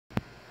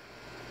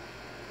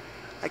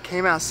I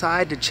came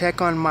outside to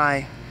check on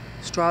my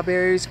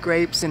strawberries,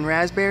 grapes, and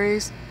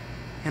raspberries,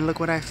 and look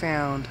what I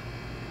found.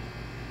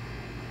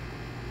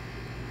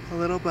 A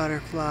little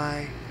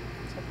butterfly.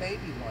 It's a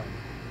baby one.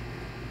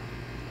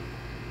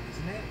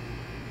 Isn't it?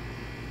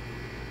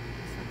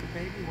 It's like a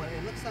baby one.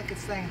 It looks like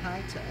it's saying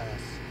hi to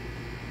us.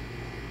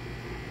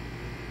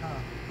 Huh.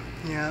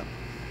 Yep.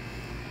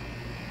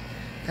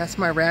 That's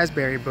my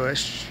raspberry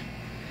bush.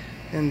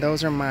 And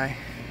those are my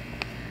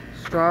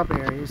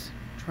strawberries,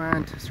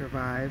 trying to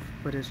survive,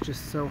 but it's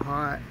just so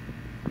hot.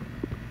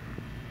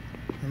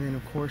 And then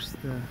of course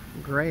the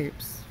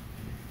grapes,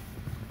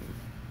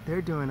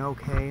 they're doing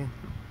okay.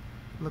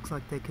 Looks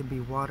like they could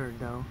be watered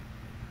though.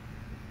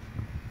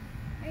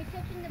 Are you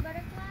touching the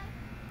butterfly?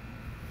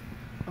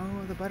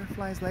 Oh, the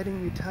butterfly's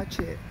letting you touch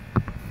it.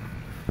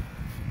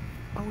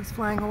 Oh, he's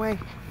flying away.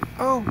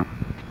 Oh!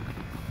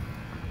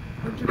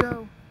 Where'd you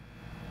go?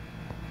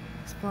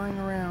 He's flying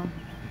around.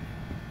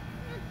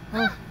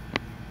 Oh,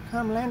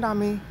 come land on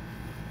me.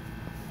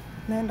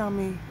 Land on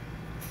me.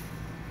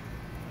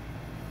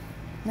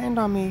 Land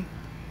on me.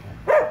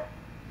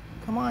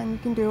 Come on, you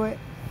can do it.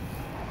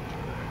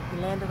 He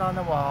landed on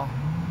the wall.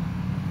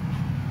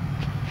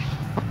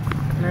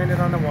 Landed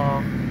on the wall.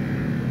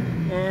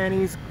 And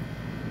he's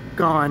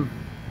gone.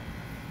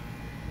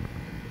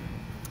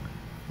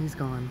 He's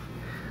gone.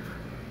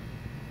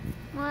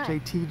 What?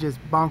 JT just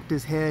bonked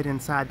his head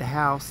inside the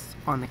house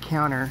on the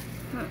counter.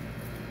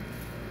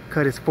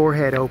 Cut his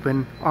forehead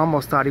open.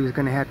 Almost thought he was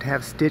going to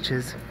have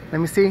stitches. Let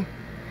me see.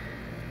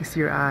 You see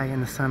your eye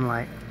in the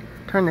sunlight.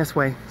 Turn this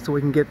way so we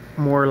can get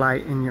more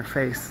light in your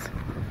face.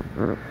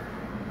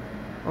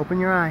 Open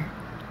your eye.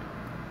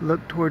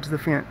 Look towards the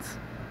fence.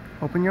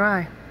 Open your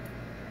eye.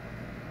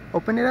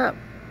 Open it up.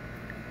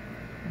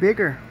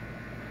 Bigger.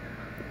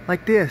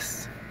 Like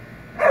this.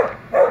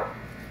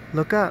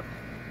 Look up.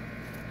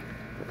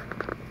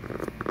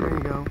 There you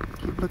go.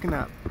 Keep looking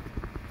up.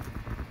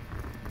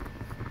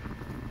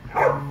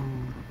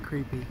 Ooh,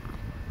 creepy.